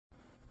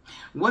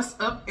What's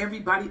up,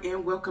 everybody,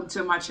 and welcome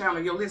to my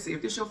channel. Yo, listen,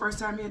 if this is your first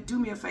time here, do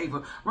me a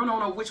favor. Run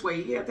on over which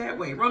way? Yeah, that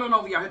way. Run on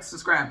over, y'all. Hit the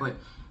subscribe button.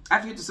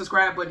 After you hit the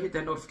subscribe button, hit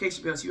that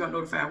notification bell so you are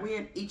notified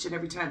when each and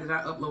every time that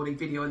I upload a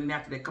video. And then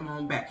after that, come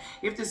on back.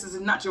 If this is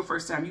not your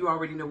first time, you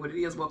already know what it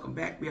is. Welcome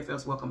back.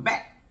 BFFs, welcome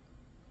back.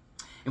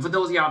 And for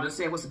those of y'all that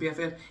say, what's the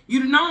BFF?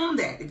 You'd have known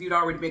that if you'd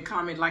already been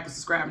commenting, liking,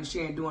 subscribing,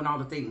 sharing, doing all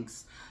the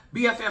things.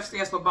 BFF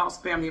stands for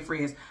Boss, Family, and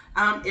Friends.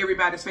 I'm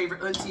everybody's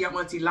favorite auntie. I'm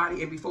Auntie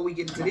Lottie. And before we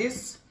get into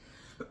this,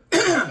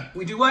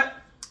 we do what?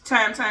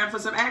 Time for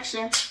some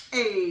action.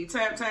 Hey,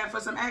 time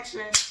for some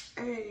action.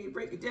 Hey,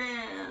 break it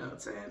down.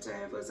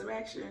 Time for some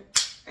action.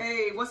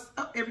 Hey, what's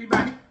up,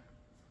 everybody?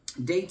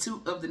 Day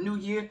 2 of the new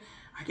year.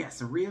 I got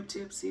some rib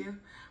tips here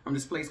from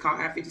this place called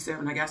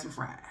I-57. I got some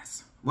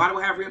fries. Why do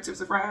I have rib tips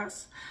and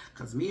fries?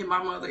 Because me and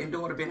my mother and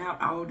daughter been out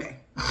all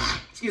day.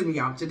 Excuse me,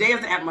 y'all. Today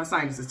is my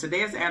sinuses.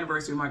 Today is the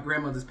anniversary of my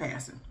grandmother's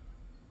passing.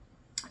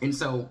 And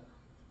so,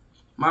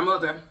 my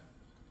mother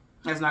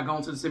has not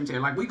gone to the cemetery.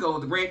 Like we go,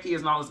 the grandkids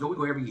and all this go. We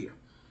go every year.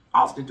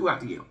 Often, throughout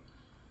the year.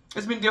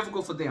 It's been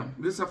difficult for them.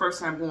 This is her first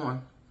time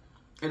going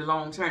in a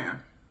long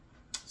time.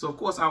 So, of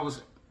course, I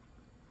was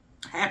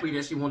happy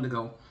that she wanted to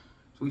go.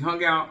 So, we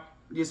hung out,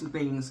 did some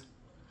things,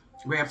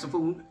 grabbed some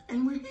food,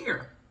 and we're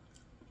here.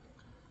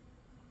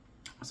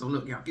 So,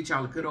 look, y'all, get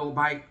y'all a good old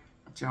bite.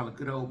 Get y'all a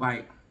good old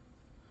bite.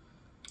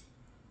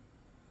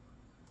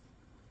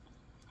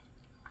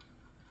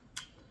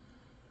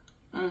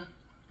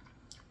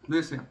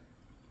 Listen.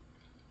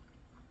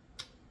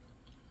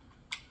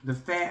 The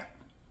fat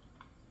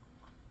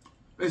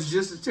is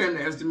just as tender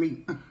as the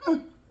meat.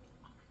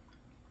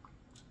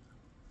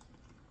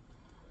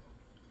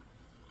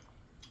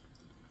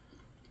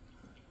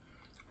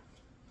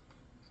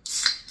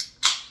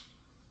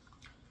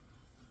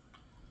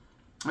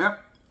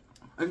 Yep.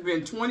 It's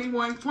been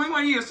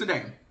 21 years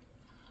today.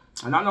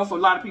 And I know for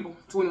a lot of people,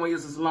 21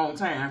 years is a long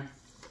time.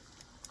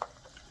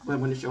 But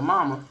when it's your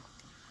mama,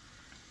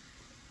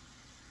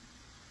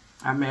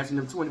 I imagine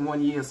them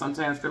 21 years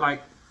sometimes feel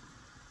like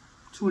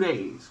 2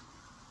 days.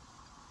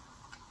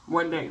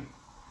 1 day.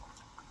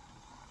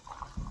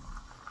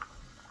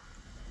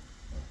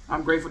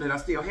 I'm grateful that I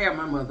still have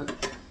my mother,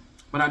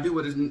 but I do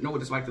know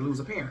what it's like to lose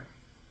a parent.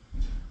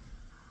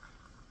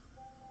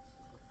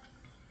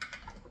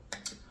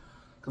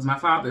 Because my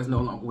father is no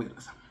longer with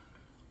us.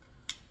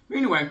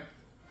 Anyway,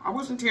 I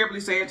wasn't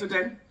terribly sad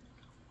today.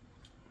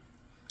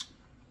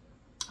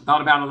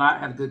 Thought about it a lot. I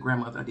had a good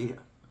grandmother. I did.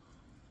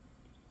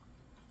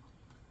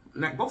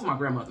 Now, both of my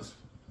grandmothers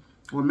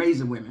were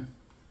amazing women.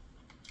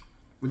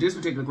 With this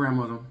particular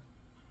grandmother,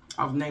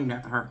 I was named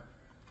after her.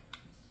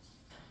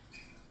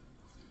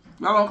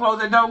 Y'all gonna close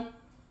that door?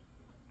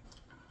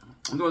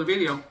 I'm doing a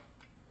video.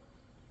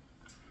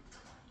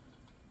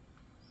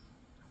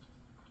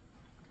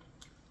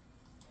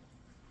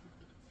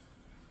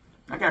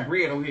 I got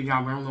bread over here,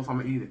 y'all, but I don't know if I'm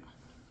gonna eat it.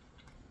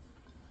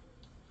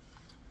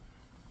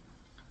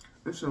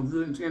 It's so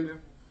good and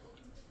tender.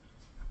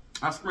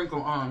 I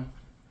sprinkle, I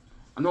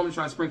normally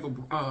try to sprinkle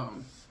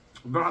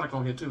garlic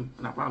on here too,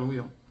 and I probably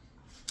will.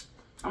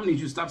 I'm gonna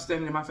need you to stop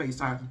standing in my face,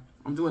 Tyson.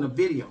 I'm doing a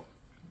video.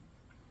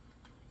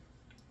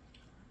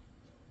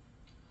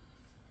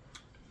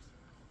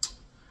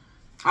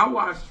 I'm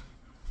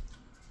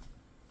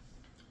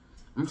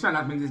trying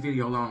not to make this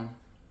video long.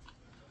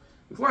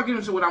 Before I get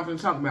into what I'm going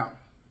to talk about,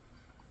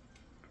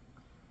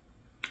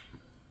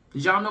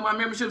 did y'all know my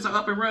memberships are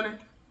up and running?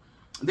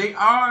 They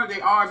are. If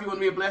you want to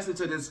be a blessing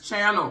to this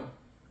channel,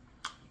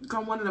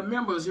 become one of the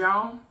members,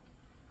 y'all.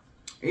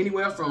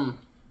 Anywhere from,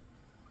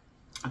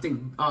 I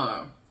think,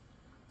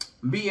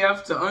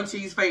 BF to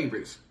Auntie's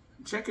favorites.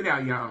 Check it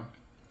out, y'all.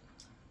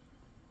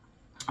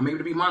 I'm able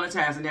to be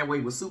monetizing that way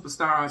with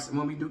superstars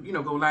when we do,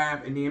 go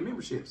live and then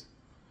memberships.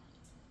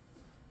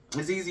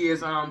 As easy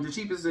as the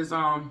cheapest is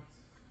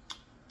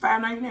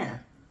 $5.99.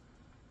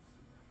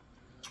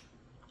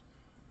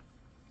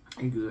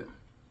 Ain't good.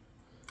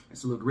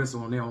 That's a little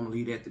gristle on there. I'm gonna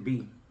leave that to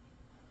be.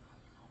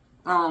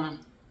 I'm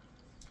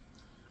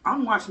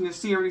watching this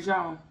series,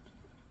 y'all.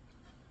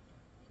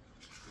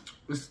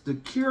 It's The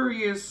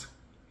Curious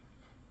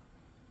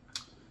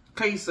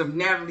Case of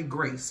Natalie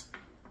Grace.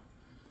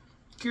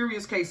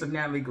 Curious Case of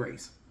Natalie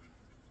Grace.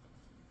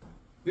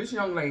 This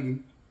young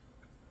lady,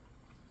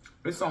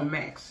 it's on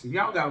Max.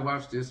 Y'all gotta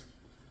watch this.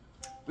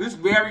 It's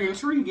very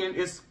intriguing.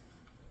 It's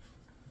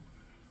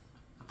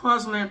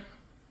puzzling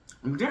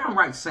and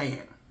downright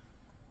sad.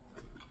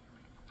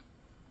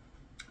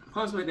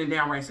 Puzzling and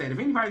downright sad. If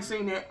anybody's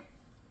seen that,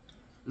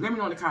 let me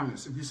know in the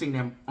comments if you've seen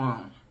them.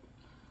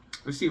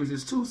 The series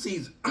is 2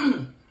 seasons.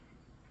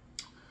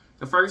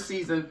 The first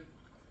season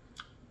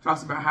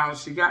talks about how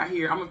she got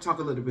here. I'm gonna talk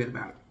a little bit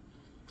about it.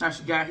 How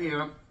she got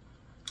here.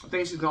 I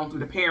think she's going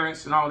through the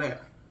parents and all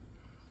that.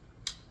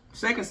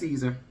 Second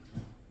season,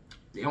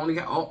 they only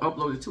got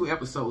uploaded 2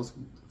 episodes,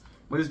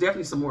 but there's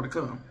definitely some more to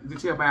come. You can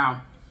tell by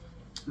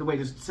the way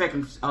the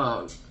second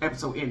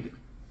episode ended.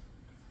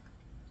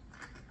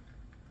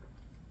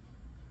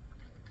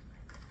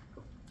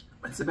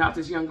 It's about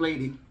this young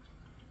lady.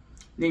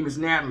 Name is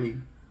Natalie.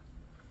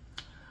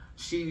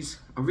 She's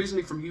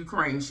originally from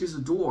Ukraine. She's a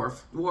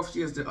dwarf.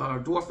 She has the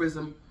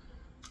dwarfism.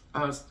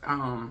 I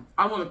don't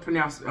want to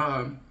pronounce,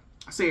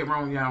 say it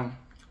wrong, y'all.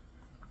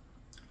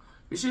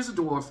 But she's a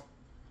dwarf.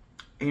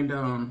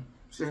 And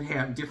she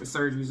had different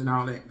surgeries and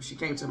all that. She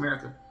came to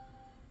America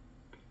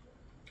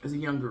as a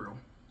young girl.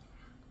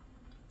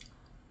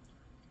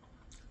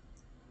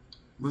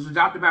 Was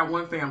adopted by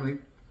one family.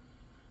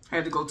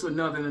 Had to go to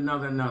another and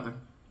another and another.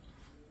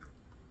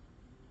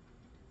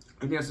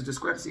 And there's a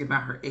discrepancy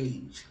about her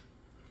age.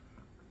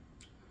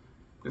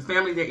 The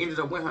family that ended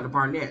up with her, the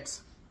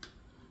Barnetts,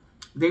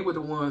 they were the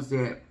ones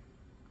that,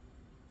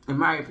 in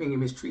my opinion,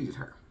 mistreated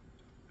her.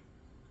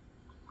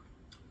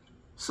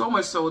 So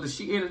much so that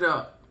she ended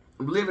up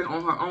living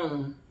on her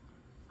own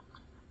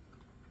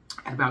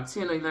at about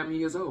 10 or 11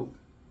 years old.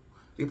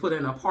 They put her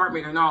in an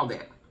apartment and all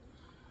that.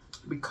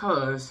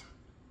 Because,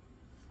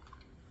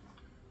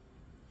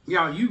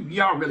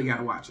 y'all really got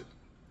to watch it.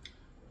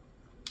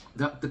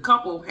 The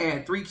couple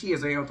had 3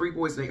 kids. They had 3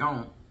 boys they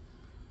own.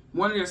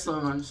 One of their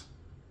sons,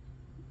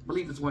 I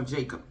believe it's one,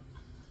 Jacob.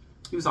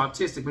 He was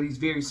autistic, but he's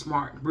very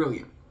smart,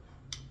 brilliant.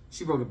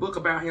 She wrote a book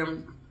about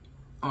him.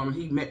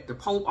 He met the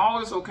Pope, all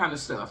this old kind of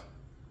stuff.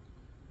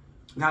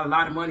 Got a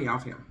lot of money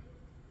off him.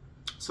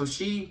 So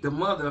she, the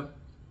mother,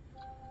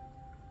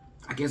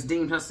 I guess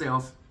deemed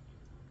herself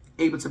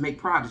able to make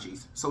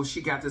prodigies. So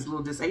she got this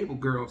little disabled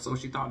girl. So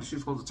she thought that she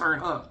was supposed to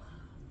turn up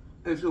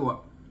into her.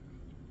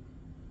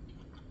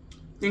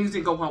 Things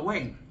didn't go her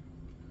way.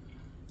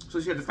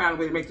 So she had to find a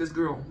way to make this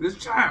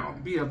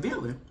child, be a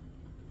villain.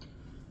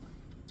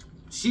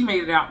 She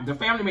made it out, the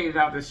family made it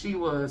out that she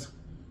was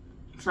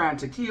trying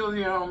to kill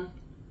him.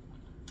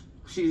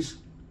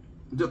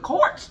 The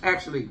courts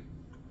actually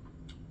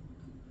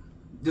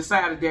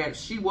decided that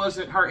she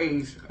wasn't her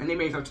age, and they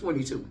made her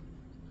 22.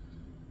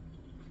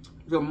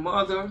 The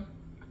mother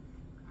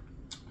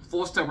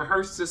forced her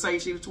rehearse to say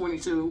she was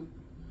 22.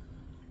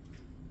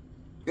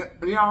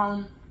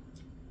 Y'all,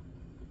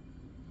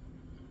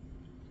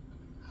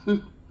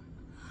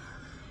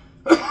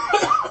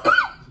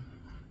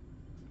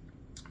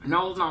 and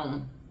all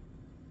along,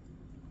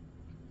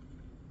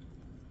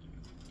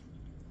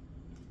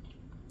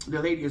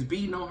 the lady is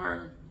beating on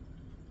her,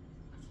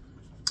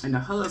 and the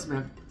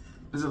husband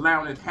is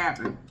allowing it to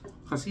happen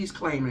because he's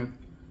claiming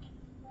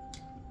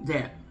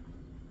that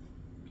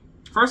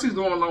first he's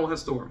going along with her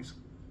stories,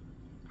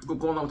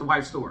 going along with the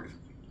wife's stories.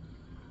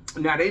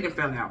 Now they didn't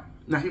fell out.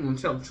 Now he won't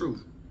tell the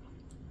truth.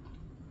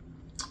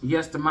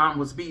 Yes, the mom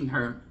was beating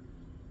her.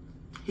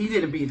 He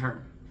didn't beat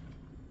her,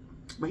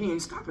 but he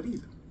ain't stop it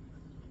either.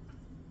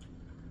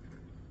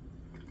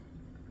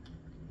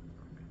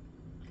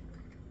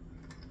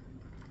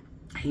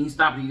 He ain't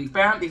stopped it.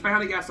 They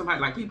finally got somebody,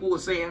 like people were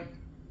saying,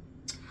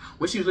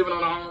 when she was living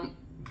on her own,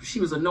 she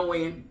was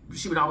annoying.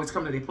 She would always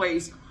come to their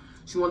place.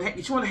 She wanted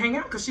to hang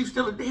out because she was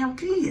still a damn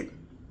kid.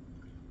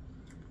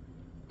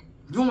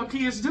 Doing what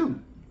kids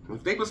do.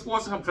 They was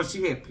forcing her because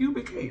she had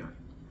pubic hair.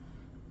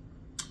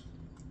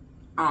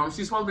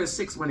 She's supposed to be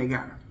 6 when they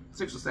got her.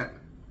 6 or 7.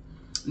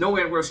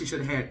 Nowhere in the world she should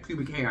have had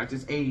pubic hair,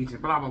 just age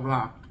and blah, blah,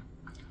 blah.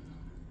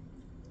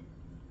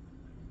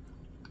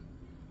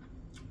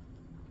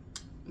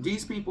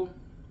 These people,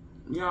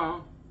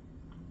 y'all.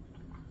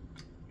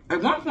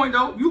 At one point,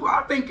 though, you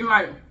are thinking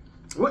like,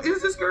 what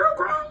is this girl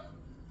grown?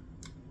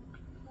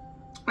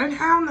 And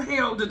how in the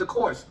hell did the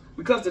courts,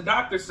 because the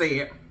doctor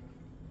said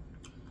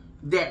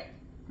that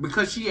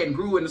because she hadn't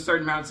grew in a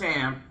certain amount of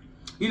time,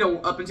 you know,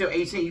 up until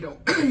 18, you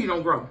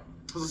don't grow.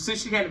 So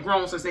since she hadn't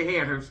grown since they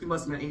had her, she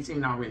must have been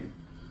 18 already.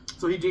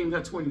 So he deemed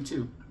her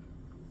 22.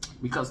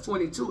 Because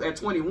 22, at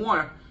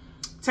 21,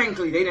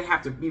 technically they didn't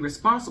have to be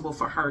responsible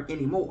for her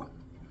anymore.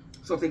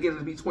 So if they get her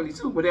to be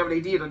 22, whatever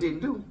they did or didn't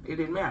do, it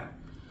didn't matter.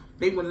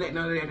 They wouldn't let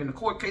none of that in the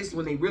court case.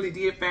 When they really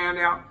did find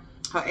out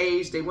her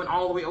age, they went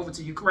all the way over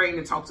to Ukraine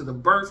and talked to the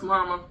birth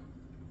mama.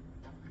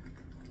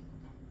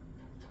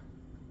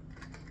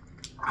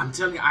 I'm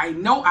telling you, I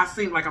know I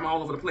seem like I'm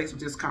all over the place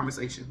with this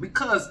conversation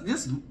because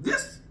this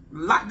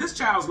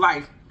child's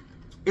life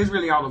is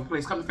really all over the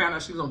place. Come to find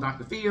out she was on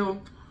Dr.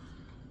 Phil.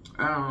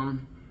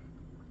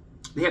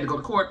 They had to go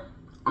to court.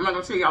 I'm not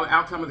going to tell y'all the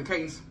outcome of the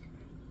case.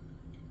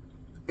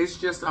 It's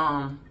just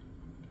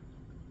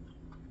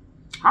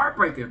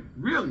heartbreaking,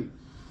 really.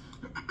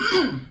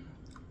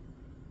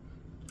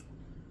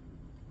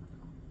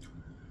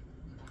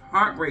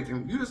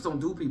 Heartbreaking. You just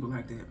don't do people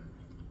like that.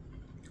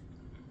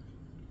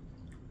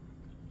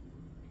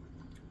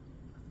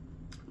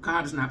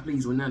 God is not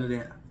pleased with none of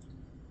that.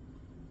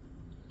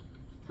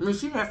 I mean,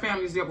 she had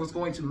families that was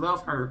going to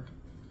love her.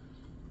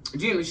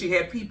 Generally, she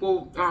had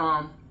people,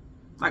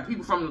 like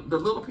people from the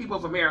Little People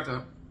of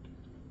America.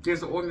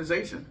 There's an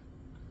organization.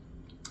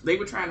 They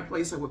were trying to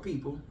place her with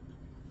people.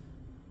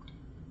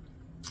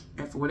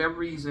 And for whatever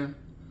reason,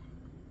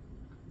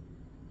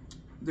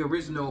 the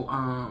original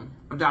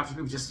adoption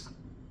people just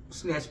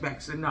snatched back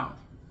and said no.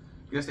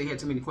 Yes, they had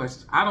too many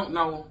questions. I don't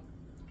know.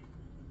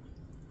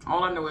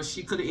 All I know is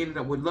she could have ended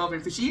up with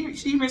loving. She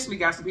eventually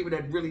got some people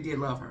that really did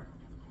love her.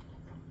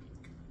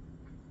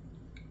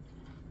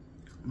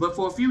 But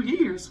for a few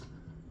years,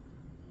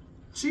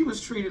 She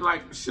was treated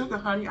like sugar,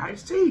 honey,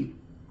 iced tea.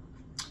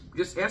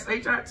 Just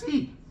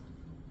S-H-I-T.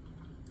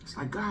 It's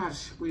like,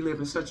 gosh, we live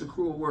in such a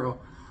cruel world.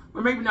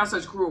 Well, maybe not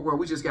such a cruel world.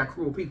 We just got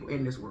cruel people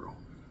in this world.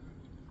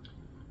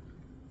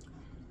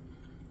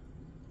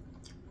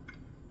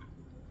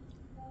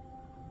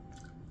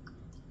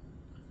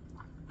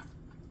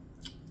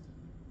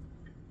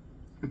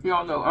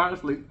 Y'all know,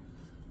 honestly,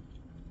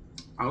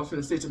 I was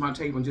finna sit at my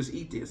table and just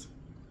eat this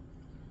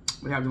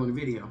without doing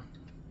the video.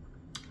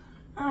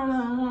 I don't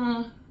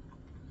know.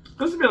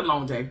 It's been a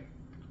long day,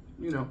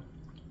 you know.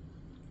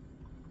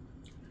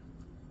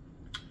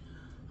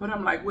 But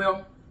I'm like,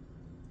 well,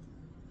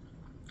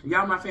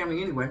 y'all my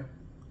family anyway.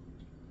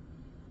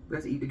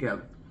 Let's eat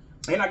together.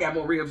 And I got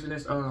more ribs in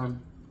this in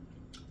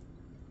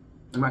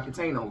my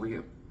container over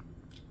here.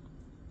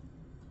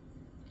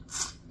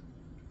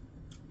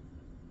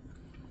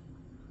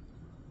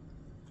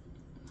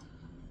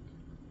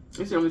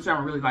 It's the only time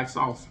I really like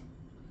sauce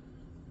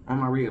on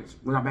my ribs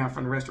when I'm back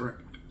from the restaurant.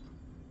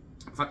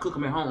 If I cook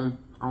them at home,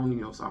 I don't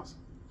need no sauce.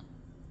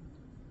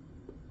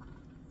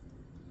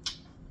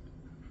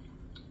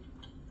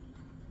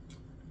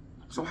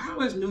 So how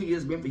has New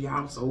Year's been for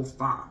y'all so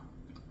far?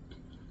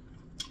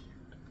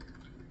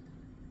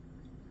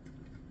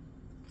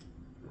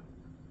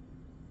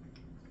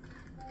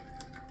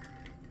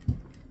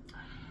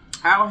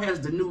 How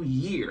has the new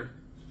year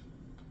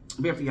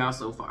been for y'all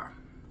so far?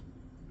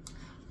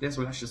 That's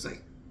what I should say.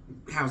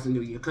 How's the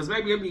new year? Because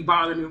maybe it'll be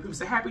bothering me when people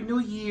say Happy New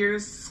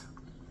Year's.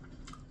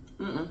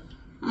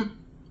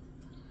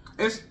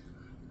 It's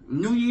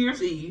New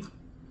Year's Eve.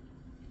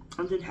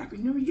 And then Happy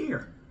New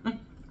Year. And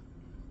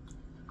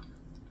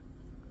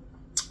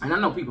I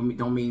know people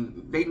don't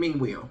mean, they mean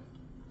well.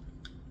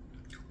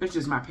 It's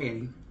just my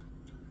petty.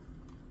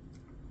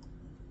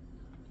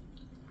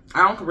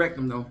 I don't correct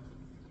them though.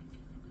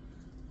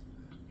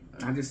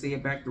 I just say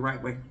it back the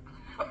right way.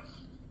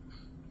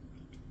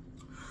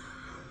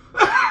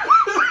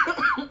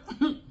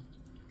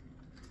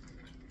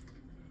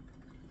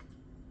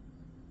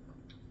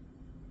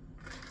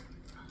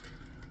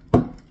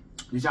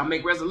 Did y'all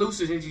make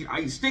resolutions and are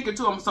you sticking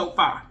to them so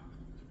far?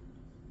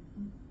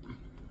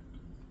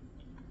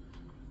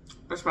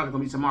 That's probably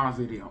gonna be tomorrow's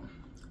video.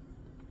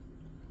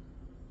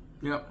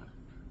 Yep.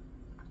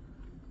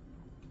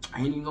 I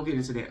ain't even gonna get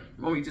into that.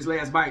 I'm gonna eat this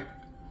last bite.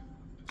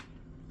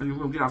 And then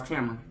we'll get off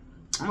camera.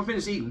 I'm gonna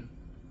finish eating.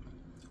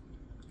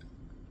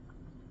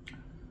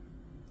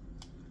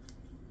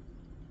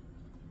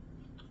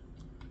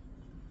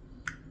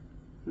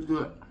 It's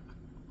good.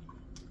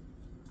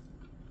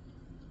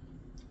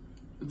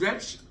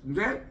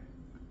 That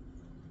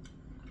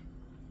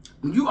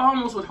you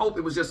almost would hope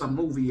it was just a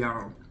movie,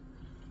 y'all,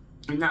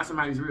 and not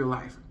somebody's real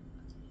life.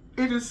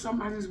 It is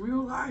somebody's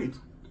real life.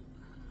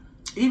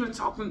 Even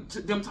talking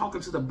to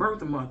the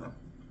birth mother.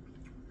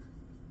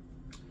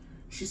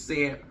 She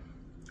said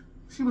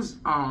she was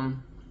I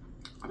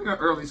think her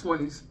early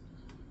 20s.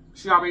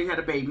 She already had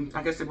a baby.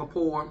 I guess they were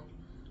poor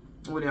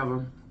or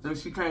whatever. And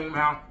she came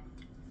out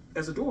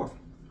as a dwarf.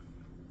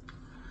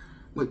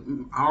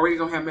 With already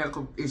don't have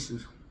medical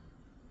issues.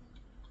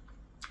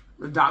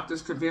 The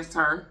doctors convinced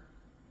her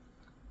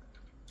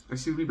that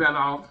she'd be better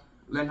off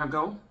letting her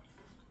go.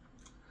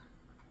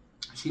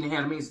 She didn't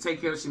have the means to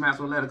take care of her, she might as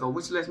well let her go,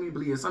 which lets me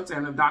believe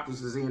sometimes the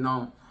doctors is in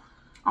on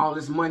all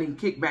this money,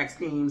 kickback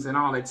schemes, and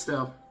all that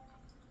stuff.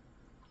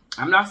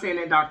 I'm not saying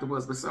that doctor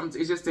was, but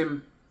it's just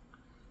him.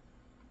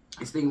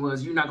 His thing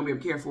was, you're not going to be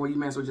able to care for her, you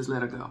might as well just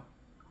let her go.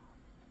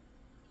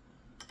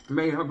 It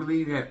made her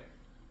believe that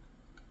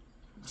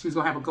she was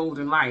going to have a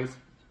golden life.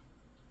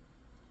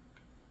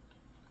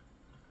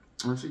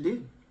 And she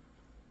did.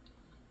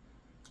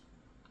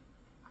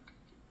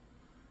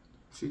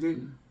 She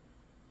didn't.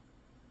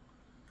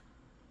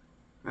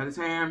 By the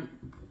time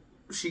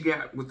she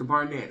got with the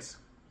Barnetts,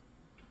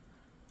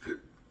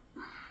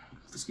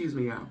 excuse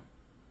me, y'all,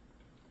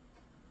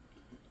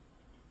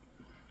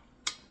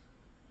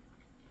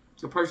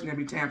 the person that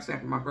be tap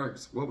stamping my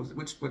births, what was it?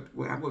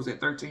 What was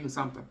that? 13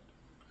 something.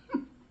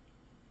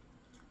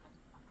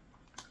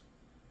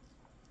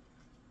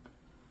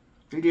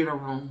 They did her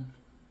wrong.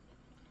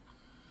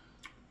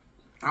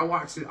 I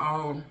watched it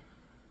all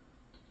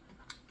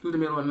through the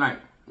middle of the night.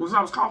 Because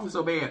I was coughing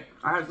so bad,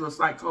 I had a little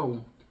slight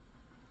cold.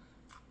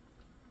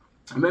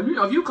 I mean, you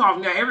know, if you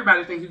cough now,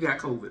 everybody thinks you got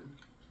COVID.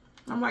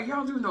 I'm like,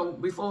 y'all do know,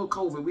 before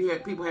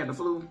COVID, people had the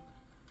flu,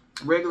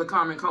 regular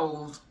common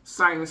colds,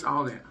 sinus,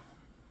 all that.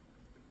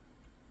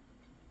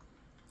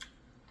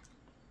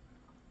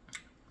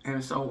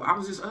 And so I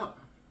was just up.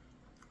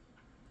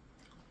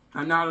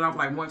 I nodded off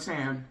like one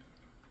time.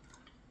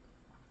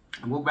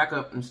 I woke back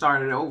up and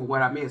started over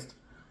what I missed.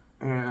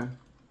 And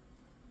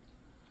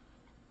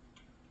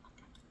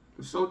it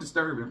was so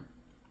disturbing.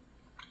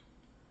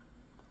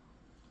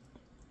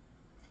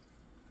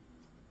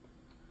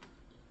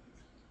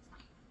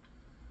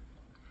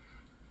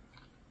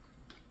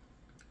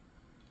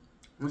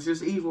 It's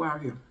just evil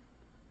out here.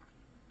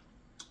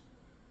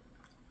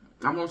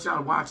 I want y'all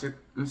to watch it,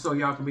 and so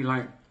y'all can be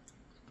like,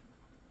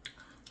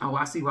 oh,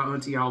 I see why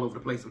Auntie all over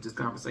the place with this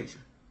conversation.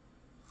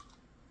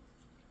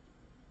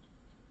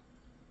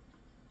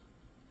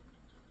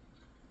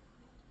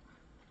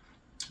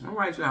 All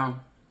right, y'all.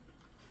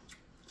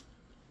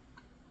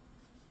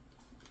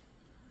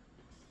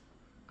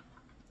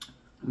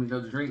 Let me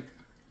go to drink.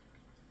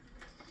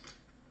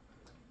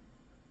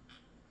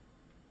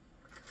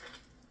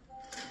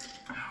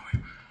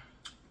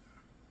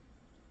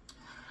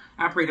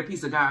 I pray the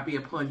peace of God be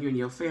upon you and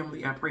your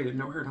family. I pray that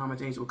no hurt, harm, or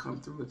danger will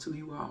come through to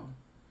you all.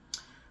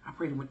 I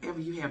pray that whenever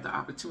you have the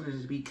opportunity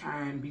to be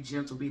kind, be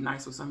gentle, be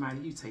nice with somebody,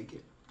 you take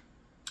it.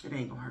 It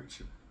ain't gonna hurt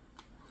you.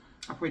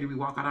 I pray that we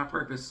walk out our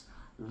purpose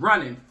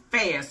running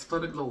fast for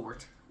the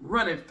Lord.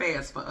 Running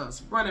fast for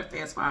us. Running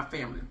fast for our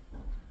family.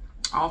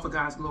 All for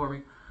God's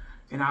glory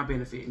and our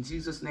benefit. In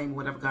Jesus' name,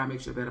 whatever God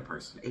makes you a better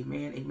person.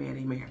 Amen, amen,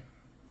 amen.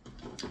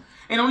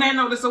 And on that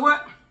note, it's a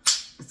what?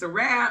 It's a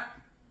wrap.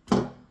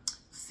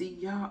 See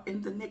y'all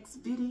in the next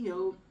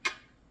video.